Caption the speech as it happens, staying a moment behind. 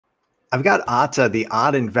I've got Atta, the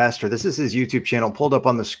Odd Investor. This is his YouTube channel pulled up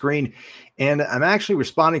on the screen. And I'm actually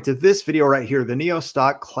responding to this video right here, the NIO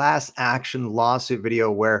Stock class action lawsuit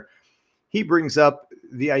video, where he brings up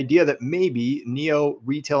the idea that maybe NIO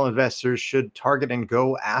retail investors should target and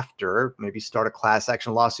go after, maybe start a class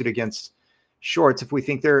action lawsuit against shorts if we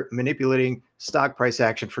think they're manipulating stock price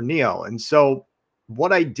action for NIO. And so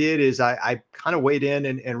what I did is I kind of weighed in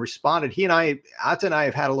and responded. Atta and I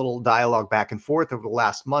have had a little dialogue back and forth over the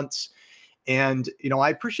last months. And, I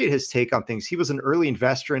appreciate his take on things. He was an early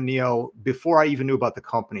investor in NIO before I even knew about the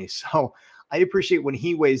company. So I appreciate when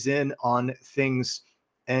he weighs in on things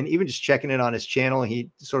and even just checking in on his channel. He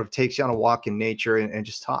sort of takes you on a walk in nature and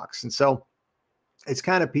just talks. And so it's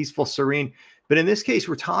kind of peaceful, serene. But in this case,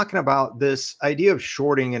 we're talking about this idea of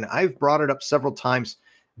shorting. And I've brought it up several times.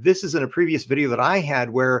 This is in a previous video that I had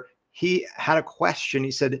where he had a question.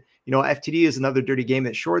 He said, FTD is another dirty game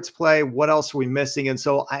that shorts play. What else are we missing? And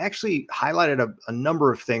so I actually highlighted a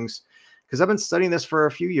number of things because I've been studying this for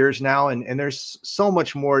a few years now, and there's so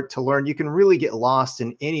much more to learn. You can really get lost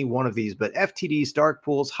in any one of these, but FTDs, dark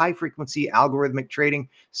pools, high frequency algorithmic trading,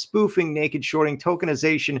 spoofing, naked shorting,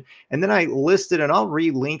 tokenization, and then I listed, and I'll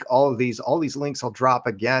relink all these links I'll drop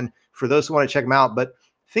again for those who want to check them out. But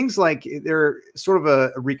things like they're sort of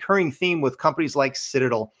a recurring theme with companies like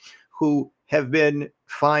Citadel, who have been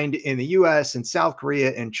fined in the US and South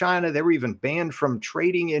Korea and China. They were even banned from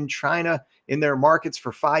trading in China in their markets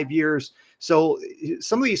for 5 years. So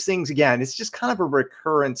some of these things, again, it's just kind of a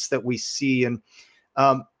recurrence that we see. And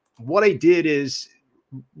what I did is,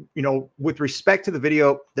 with respect to the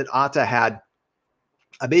video that Atta had,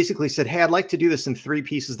 I basically said, hey, I'd like to do this in 3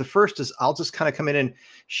 pieces. The first is I'll just kind of come in and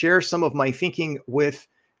share some of my thinking with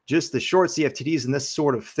just the shorts, the FTDs, and this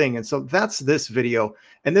sort of thing. And so that's this video.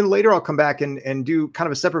 And then later I'll come back and do kind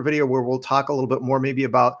of a separate video where we'll talk a little bit more maybe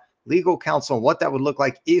about legal counsel and what that would look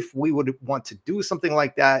like if we would want to do something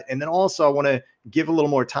like that. And then also I want to give a little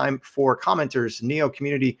more time for commenters, NIO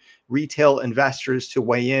community, retail investors to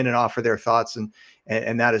weigh in and offer their thoughts and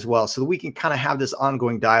that as well, so that we can kind of have this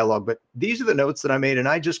ongoing dialogue. But these are the notes that I made, and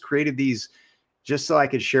I just created these just so I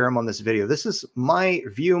could share them on this video. This is my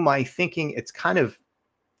view, my thinking. It's kind of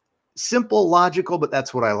simple, logical, but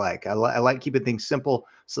that's what I like. I like keeping things simple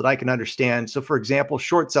so that I can understand. So for example,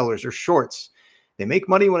 short sellers or shorts, they make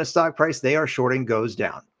money when a stock price they are shorting goes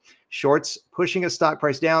down. Shorts pushing a stock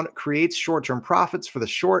price down creates short-term profits for the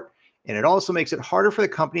short, and it also makes it harder for the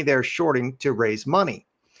company they're shorting to raise money.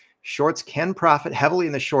 Shorts can profit heavily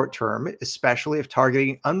in the short term, especially if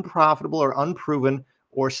targeting unprofitable or unproven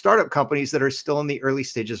or startup companies that are still in the early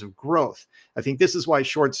stages of growth. I think this is why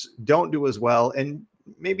shorts don't do as well, and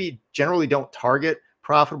maybe generally don't target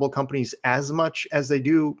profitable companies as much as they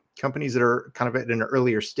do companies that are kind of at an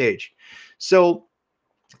earlier stage. So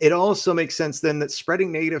it also makes sense then that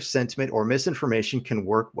spreading negative sentiment or misinformation can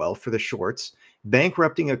work well for the shorts.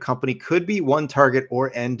 Bankrupting a company could be one target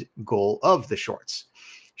or end goal of the shorts.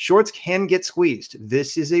 Shorts can get squeezed.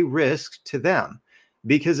 This is a risk to them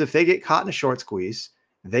because if they get caught in a short squeeze,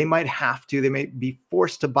 they may be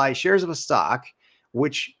forced to buy shares of a stock,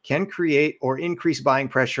 which can create or increase buying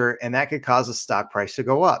pressure, and that could cause a stock price to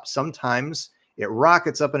go up. Sometimes it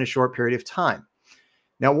rockets up in a short period of time.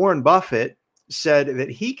 Now, Warren Buffett said that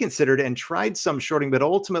he considered and tried some shorting, but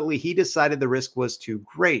ultimately he decided the risk was too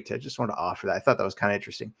great. I just wanted to offer that. I thought that was kind of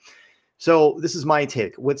interesting. So this is my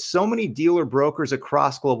take. With so many dealer brokers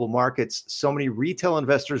across global markets, so many retail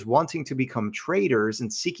investors wanting to become traders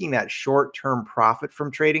and seeking that short-term profit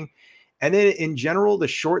from trading, and then in general, the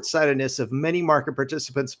short-sightedness of many market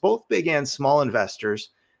participants, both big and small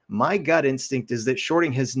investors, my gut instinct is that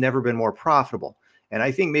shorting has never been more profitable. And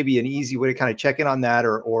I think maybe an easy way to kind of check in on that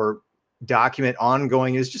or document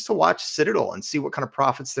ongoing is just to watch Citadel and see what kind of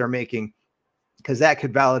profits they're making, because that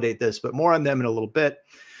could validate this, but more on them in a little bit.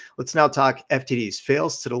 Let's now talk FTDs.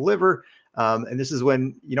 Fails to deliver. And this is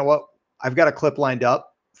when, I've got a clip lined up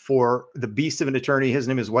for the beast of an attorney. His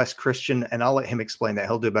name is Wes Christian, and I'll let him explain that.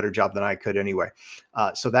 He'll do a better job than I could anyway.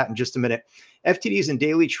 So that in just a minute. FTDs and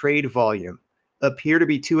daily trade volume appear to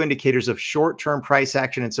be 2 indicators of short-term price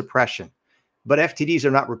action and suppression, but FTDs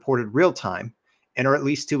are not reported real time and are at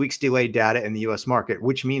least 2 weeks delayed data in the US market,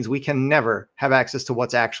 which means we can never have access to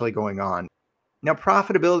what's actually going on. Now,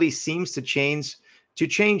 profitability seems to change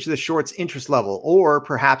the short's interest level, or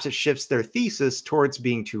perhaps it shifts their thesis towards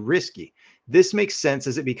being too risky. This makes sense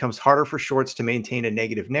as it becomes harder for shorts to maintain a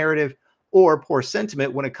negative narrative or poor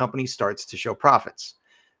sentiment when a company starts to show profits.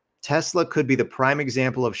 Tesla could be the prime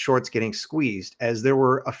example of shorts getting squeezed, as there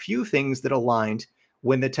were a few things that aligned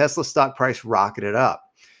when the Tesla stock price rocketed up.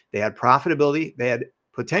 They had profitability, they had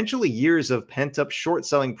potentially years of pent-up short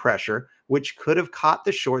selling pressure, which could have caught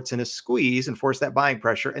the shorts in a squeeze and forced that buying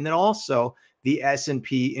pressure. And then also the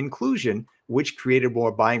S&P inclusion, which created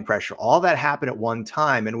more buying pressure. All that happened at one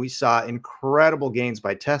time. And we saw incredible gains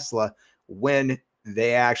by Tesla when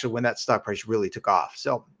that stock price really took off.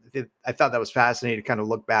 So I thought that was fascinating to kind of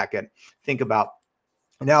look back and think about.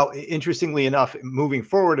 Now, interestingly enough, moving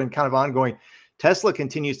forward and kind of ongoing, Tesla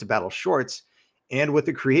continues to battle shorts. And with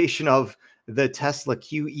the creation of the Tesla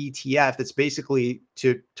Q ETF, that's basically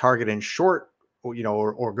to target and short,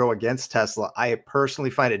 or go against Tesla. I personally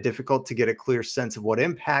find it difficult to get a clear sense of what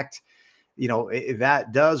impact, that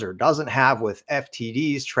does or doesn't have with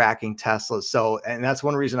FTDs tracking Tesla. So, and that's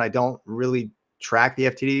one reason I don't really track the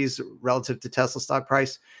FTDs relative to Tesla stock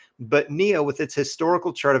price. But NIO, with its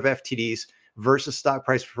historical chart of FTDs versus stock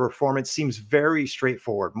price performance, seems very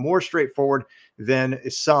straightforward, more straightforward than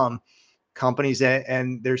some companies.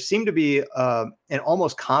 And there seemed to be an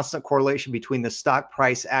almost constant correlation between the stock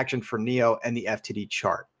price action for NIO and the FTD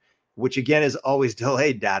chart, which again is always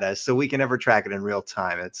delayed data, so we can never track it in real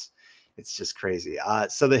time. It's just crazy.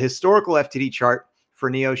 So the historical FTD chart for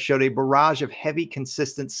NIO showed a barrage of heavy,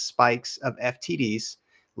 consistent spikes of FTDs,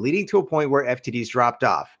 leading to a point where FTDs dropped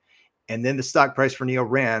off. And then the stock price for NIO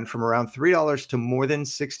ran from around $3 to more than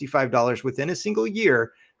 $65 within a single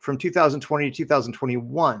year from 2020 to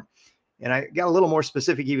 2021. And I got a little more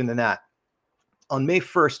specific even than that. On May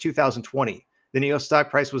 1st, 2020, the NIO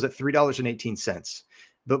stock price was at $3.18.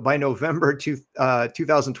 But by November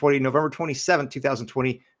 2020, November 27th,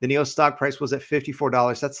 2020, the NIO stock price was at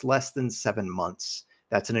 $54. That's less than 7 months.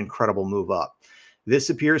 That's an incredible move up.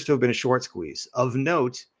 This appears to have been a short squeeze. Of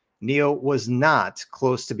note, NIO was not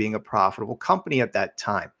close to being a profitable company at that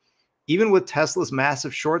time. Even with Tesla's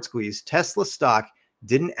massive short squeeze, Tesla stock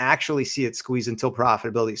didn't actually see it squeeze until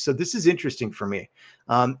profitability. So this is interesting for me.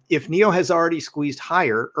 If NIO has already squeezed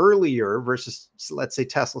higher earlier versus, let's say,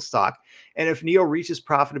 Tesla stock, and if NIO reaches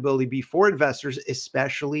profitability before investors,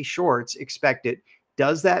 especially shorts, expect it,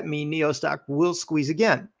 does that mean NIO stock will squeeze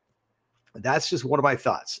again? That's just one of my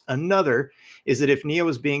thoughts. Another is that if NIO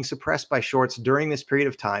is being suppressed by shorts during this period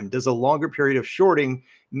of time, does a longer period of shorting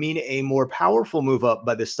mean a more powerful move up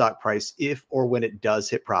by the stock price if or when it does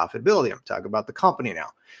hit profitability? I'm talking about the company now.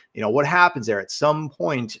 What happens there? At some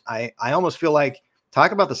point, I almost feel like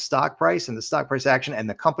talk about the stock price and the stock price action and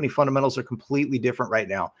the company fundamentals are completely different right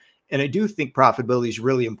now. And I do think profitability is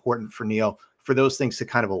really important for NIO for those things to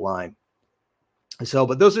kind of align. So,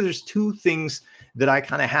 but those are just two things that I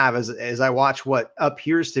kind of have as I watch what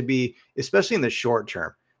appears to be, especially in the short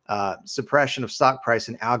term, suppression of stock price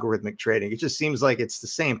and algorithmic trading. It just seems like it's the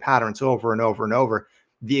same patterns over and over and over.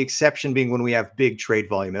 The exception being when we have big trade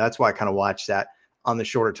volume. And that's why I kind of watch that on the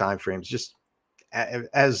shorter time frames, just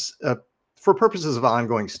as for purposes of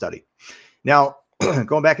ongoing study. Now,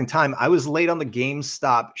 going back in time, I was late on the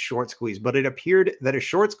GameStop short squeeze, but it appeared that a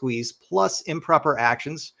short squeeze plus improper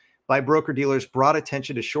actions by broker dealers brought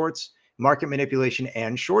attention to shorts, market manipulation,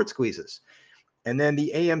 and short squeezes. And then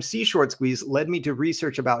the AMC short squeeze led me to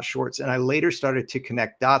research about shorts, and I later started to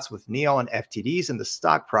connect dots with NIO and FTDs and the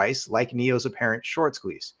stock price, like NIO's apparent short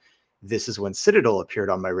squeeze. This is when Citadel appeared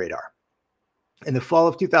on my radar. In the fall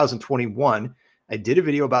of 2021, I did a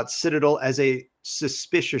video about Citadel as a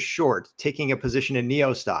suspicious short, taking a position in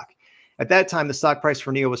NIO stock. At that time, the stock price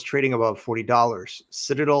for NIO was trading above $40.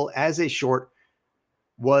 Citadel as a short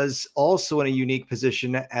was also in a unique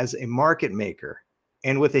position as a market maker.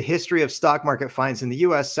 And with a history of stock market fines in the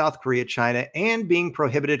US, South Korea, China, and being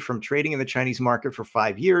prohibited from trading in the Chinese market for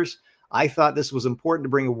 5 years, I thought this was important to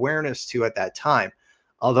bring awareness to at that time,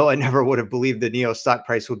 although I never would have believed the NIO stock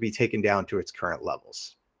price would be taken down to its current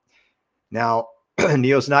levels. Now,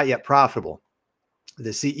 NIO's not yet profitable.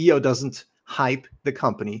 The CEO doesn't hype the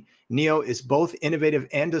company. NIO is both innovative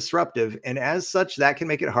and disruptive, and as such, that can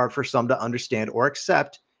make it hard for some to understand or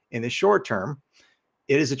accept in the short term.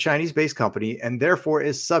 It is a Chinese-based company and therefore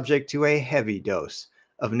is subject to a heavy dose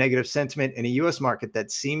of negative sentiment in a U.S. market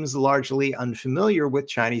that seems largely unfamiliar with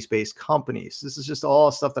Chinese-based companies. This is just all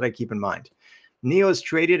stuff that I keep in mind. NIO is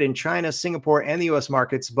traded in China, Singapore, and the U.S.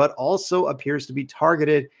 markets, but also appears to be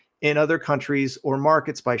targeted in other countries or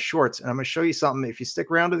markets by shorts. And I'm going to show you something. If you stick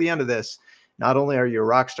around to the end of this, not only are you a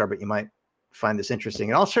rock star, but you might find this interesting.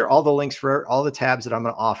 And I'll share all the links for all the tabs that I'm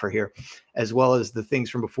going to offer here, as well as the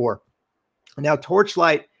things from before. Now,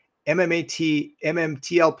 Torchlight, MMAT,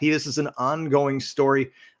 MMTLP, this is an ongoing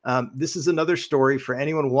story. This is another story for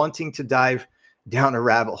anyone wanting to dive down a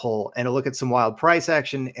rabbit hole and to look at some wild price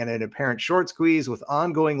action and an apparent short squeeze with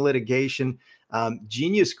ongoing litigation.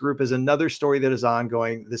 Genius Group is another story that is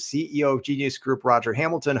ongoing. The CEO of Genius Group, Roger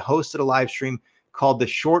Hamilton, hosted a live stream called The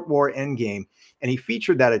Short War Endgame. And he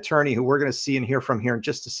featured that attorney who we're going to see and hear from here in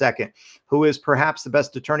just a second, who is perhaps the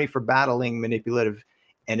best attorney for battling manipulative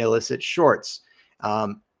and illicit shorts.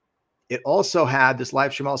 It also had, this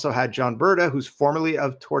live stream also had John Berta, who's formerly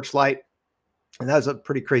of Torchlight, and that's a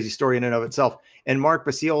pretty crazy story in and of itself, and Mark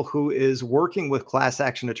Basile, who is working with class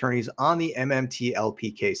action attorneys on the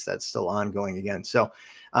MMTLP case that's still ongoing again. So,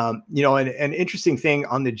 you know, an interesting thing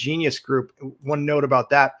on the Genius Group, one note about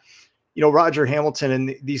that, you know, Roger Hamilton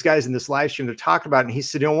and these guys in this live stream, they're talking about it, and he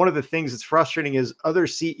said, you know, one of the things that's frustrating is other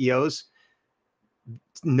CEOs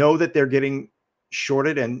know that they're getting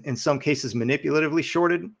shorted and in some cases manipulatively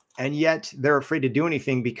shorted, and yet they're afraid to do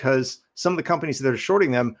anything because some of the companies that are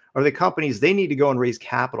shorting them are the companies they need to go and raise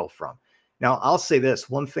capital from. Now, I'll say this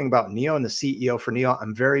one thing about NIO and the CEO for NIO,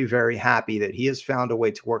 I'm very, very happy that he has found a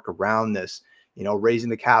way to work around this, you know, raising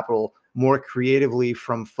the capital more creatively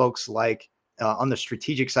from folks like on the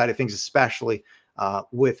strategic side of things, especially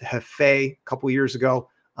with Hefei a couple of years ago,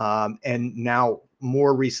 and now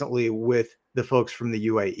more recently with the folks from the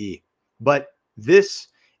UAE. But this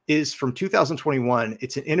is from 2021.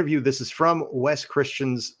 It's an interview. This is from Wes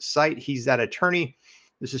Christian's site. He's that attorney.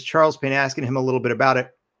 This is Charles Payne asking him a little bit about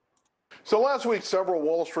it. So last week, several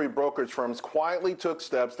Wall Street brokerage firms quietly took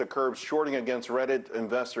steps to curb shorting against Reddit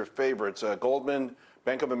investor favorites. Goldman,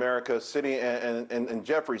 Bank of America, Citi, and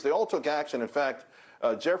Jefferies. They all took action. In fact,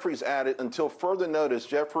 Jefferies added, until further notice,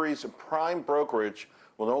 Jefferies' prime brokerage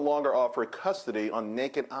will no longer offer custody on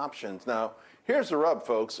naked options. Now, here's the rub,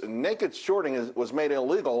 folks. Naked shorting was made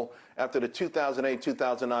illegal after the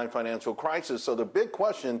 2008-2009 financial crisis. So the big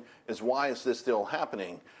question is, why is this still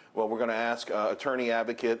happening? Well, we're going to ask attorney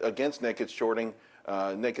advocate against naked shorting,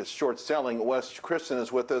 naked short selling, Wes Christian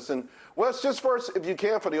is with us. And Wes, just first, if you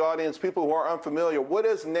can, for the audience, people who are unfamiliar, what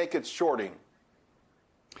is naked shorting?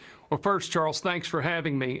 Well, first, Charles, thanks for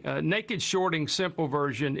having me. Naked shorting, simple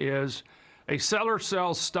version, is a seller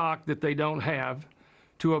sells stock that they don't have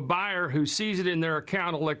to a buyer who sees it in their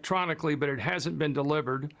account electronically, but it hasn't been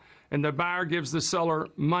delivered, and the buyer gives the seller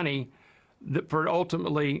money for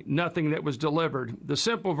ultimately nothing that was delivered. The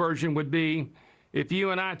simple version would be if you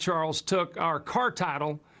and I, Charles, took our car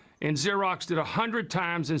title and Xeroxed it 100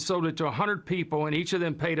 times and sold it to 100 people, and each of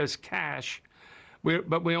them paid us cash,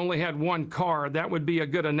 but we only had one car. That would be a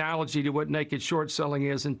good analogy to what naked short selling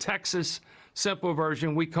is. In Texas, simple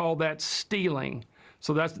version, we call that stealing.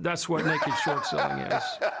 So that's what naked short selling is.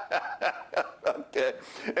 Okay,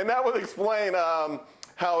 and that would explain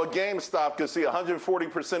how a GameStop could see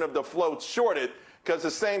 140% of the float shorted because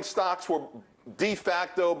the same stocks were de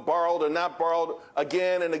facto borrowed or not borrowed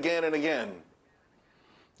again and again and again.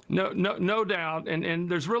 No doubt, and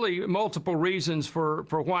there's really multiple reasons for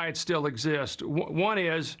why it still exists. One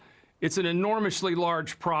is it's an enormously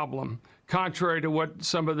large problem, contrary to what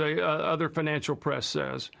some of the other financial press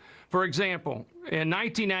says. For example, in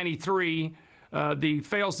 1993, the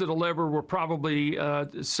fails to deliver were probably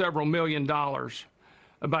several $1 million.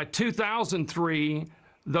 By 2003,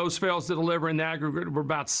 those fails to deliver in the aggregate were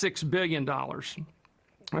about $6 billion.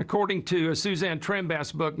 According to Suzanne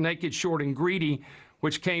Trembass's book, Naked Shorting Greedy,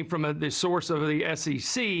 which came from the source of the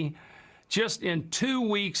SEC, just in 2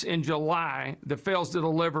 weeks in July, the fails to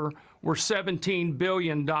deliver were $17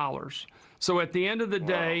 billion. So at the end of the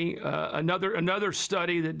day, another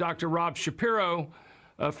study that Dr. Rob Shapiro,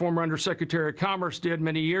 former Undersecretary of Commerce, did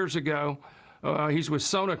many years ago, he's with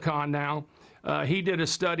Sonacon now, he did a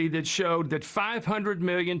study that showed that 500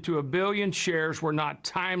 million to 1 billion shares were not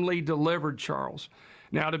timely delivered, Charles.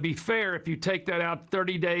 Now, to be fair, if you take that out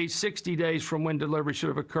 30 days, 60 days from when delivery should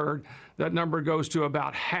have occurred, that number goes to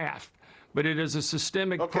about half. But it is a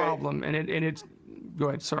systemic problem, and it's, go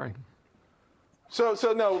ahead, sorry. So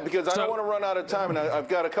no, because I don't want to run out of time, and I've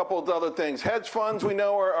got a couple of other things. Hedge funds, we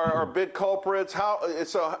know, are big culprits.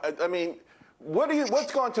 I mean,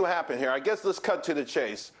 what's going to happen here? I guess let's cut to the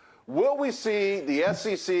chase. Will we see the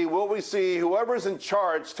SEC, will we see whoever's in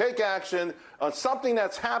charge take action on something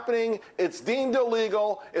that's happening, it's deemed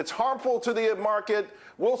illegal, it's harmful to the market?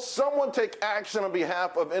 Will someone take action on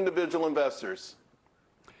behalf of individual investors?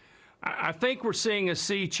 I think we're seeing a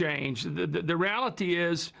sea change. The reality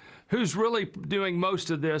is, who's really doing most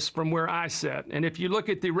of this from where I sit? And if you look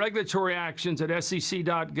at the regulatory actions at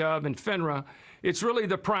sec.gov and FINRA, it's really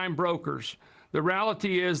the prime brokers. The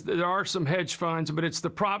reality is that there are some hedge funds, but it's the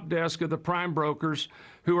prop desk of the prime brokers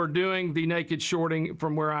who are doing the naked shorting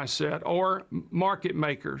from where I sit, or market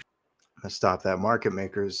makers. Let's stop that. Market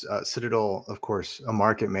makers. Citadel, of course, a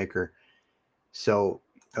market maker. So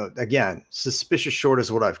again, suspicious short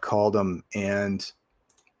is what I've called them. And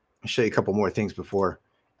I'll show you a couple more things before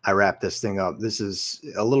I wrap this thing up. This is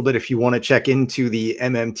a little bit, if you want to check into the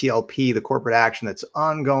MMTLP, the corporate action that's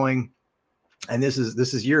ongoing, and this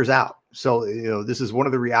is years out. So, this is one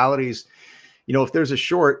of the realities. If there's a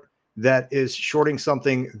short that is shorting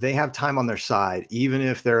something, they have time on their side, even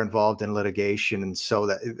if they're involved in litigation. And so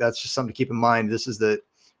that's just something to keep in mind. This is the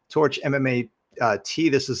TRCH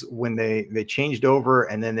MMAT. This is when they changed over,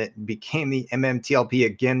 and then it became the MMTLP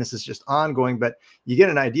again. This is just ongoing, but you get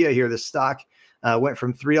an idea here. The stock went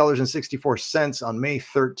from $3.64 on May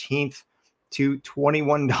 13th to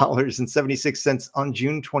 $21.76 on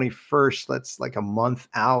June 21st. That's like a month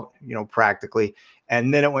out, practically.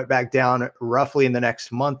 And then it went back down roughly in the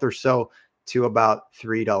next month or so to about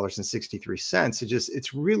 $3.63.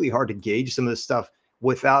 It's really hard to gauge some of this stuff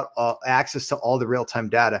without access to all the real-time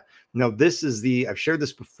data. I've shared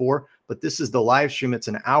this before, but this is the live stream. It's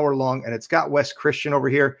an hour long, and it's got Wes Christian over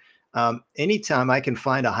here. Anytime I can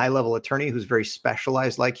find a high-level attorney who's very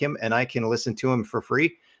specialized like him, and I can listen to him for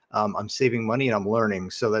free, I'm saving money and I'm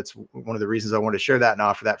learning. So that's one of the reasons I wanted to share that and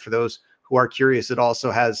offer that for those who are curious. It also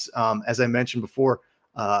has, as I mentioned before,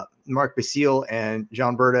 Mark Basile and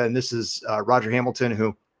John Berta, and this is Roger Hamilton,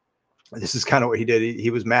 who, this is kind of what he did. He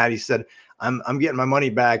was mad. He said, I'm getting my money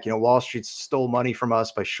back. Wall Street stole money from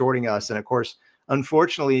us by shorting us. And of course,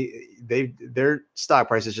 unfortunately, their stock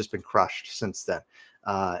price has just been crushed since then.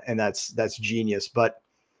 And that's genius. But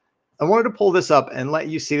I wanted to pull this up and let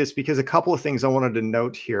you see this because a couple of things I wanted to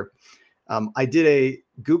note here. I did a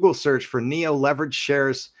Google search for NIO leverage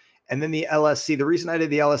shares, and then the LSE. The reason I did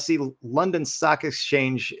the LSE, London Stock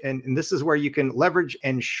Exchange, and this is where you can leverage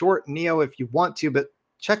and short NIO if you want to, but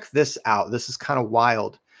check this out. This is kind of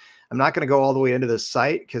wild. I'm not going to go all the way into the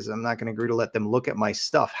site because I'm not going to agree to let them look at my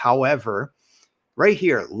stuff. However, right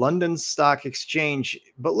here, London Stock Exchange,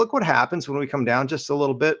 but look what happens when we come down just a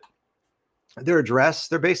little bit. Their address,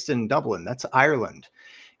 they're based in Dublin. That's Ireland.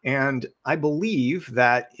 And I believe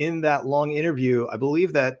that in that long interview, I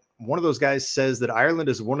believe that one of those guys says that Ireland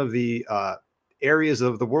is one of the areas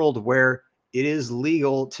of the world where it is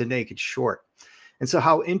legal to naked short. And so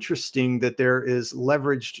how interesting that there is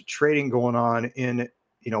leveraged trading going on in,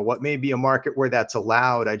 what may be a market where that's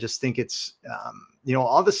allowed. I just think it's,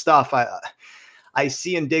 all the stuff I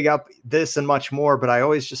see and dig up this and much more, but I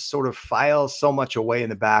always just sort of file so much away in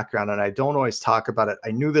the background and I don't always talk about it.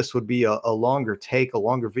 I knew this would be a longer take, a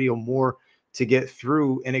longer video, more to get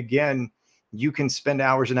through. And again, you can spend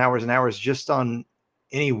hours and hours and hours just on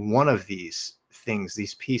any one of these things,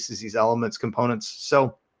 these pieces, these elements, components.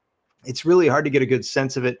 So it's really hard to get a good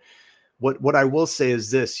sense of it. What I will say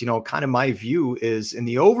is this, kind of my view is in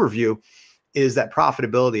the overview is that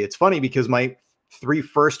profitability. It's funny because my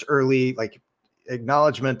first early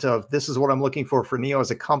acknowledgement of this is what I'm looking for NIO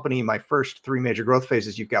as a company. My first three major growth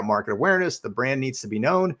phases, you've got market awareness, the brand needs to be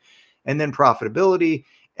known, and then profitability.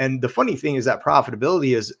 And the funny thing is that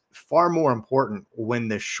profitability is far more important when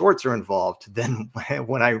the shorts are involved than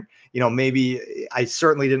when maybe I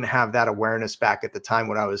certainly didn't have that awareness back at the time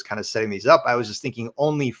when I was kind of setting these up. I was just thinking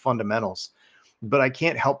only fundamentals, but I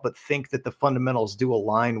can't help but think that the fundamentals do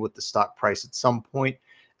align with the stock price at some point.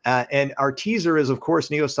 And our teaser is, of course,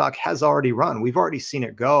 NIO stock has already run. We've already seen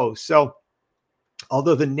it go. So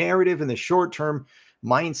although the narrative and the short-term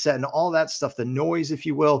mindset and all that stuff, the noise, if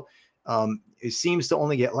you will, it seems to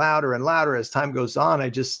only get louder and louder as time goes on. I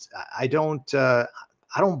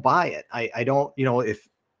don't buy it. I don't,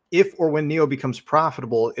 if or when NIO becomes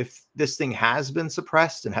profitable, if this thing has been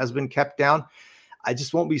suppressed and has been kept down, I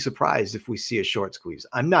just won't be surprised if we see a short squeeze.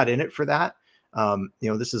 I'm not in it for that.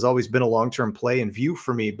 This has always been a long-term play and view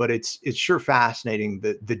for me, but it's sure fascinating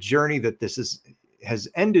the journey that this has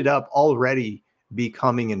ended up already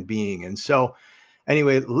becoming and being. And so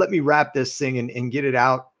anyway, let me wrap this thing and get it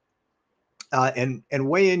out and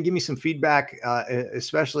weigh in, give me some feedback,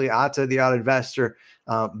 especially Atta, the odd investor,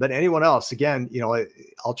 but anyone else. Again,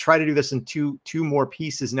 I'll try to do this in two more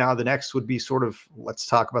pieces now. The next would be sort of, let's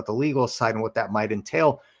talk about the legal side and what that might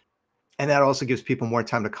entail. And that also gives people more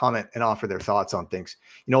time to comment and offer their thoughts on things.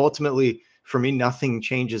 Ultimately, for me, nothing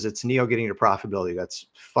changes. It's NIO getting to profitability. That's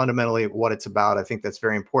fundamentally what it's about. I think that's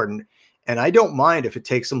very important. And I don't mind if it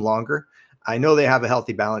takes them longer. I know they have a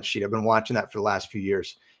healthy balance sheet. I've been watching that for the last few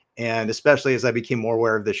years. And especially as I became more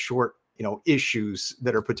aware of the short, issues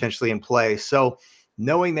that are potentially in play. So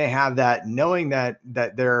knowing they have that, knowing that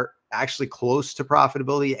they're actually close to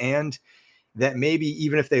profitability, and that maybe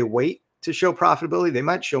even if they wait to show profitability, they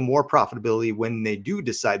might show more profitability when they do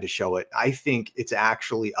decide to show it. I think it's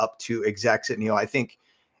actually up to execs at NIO. I think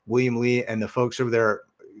William Lee and the folks over there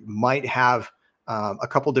might have a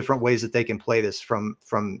couple different ways that they can play this from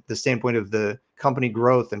the standpoint of the company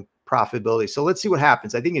growth and profitability. So let's see what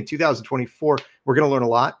happens. I think in 2024, we're going to learn a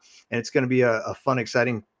lot, and it's going to be a fun,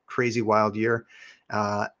 exciting, crazy, wild year.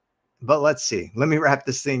 But let's see. Let me wrap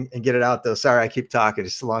this thing and get it out, though. Sorry, I keep talking.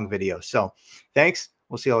 It's a long video. So thanks.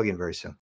 We'll see you all again very soon.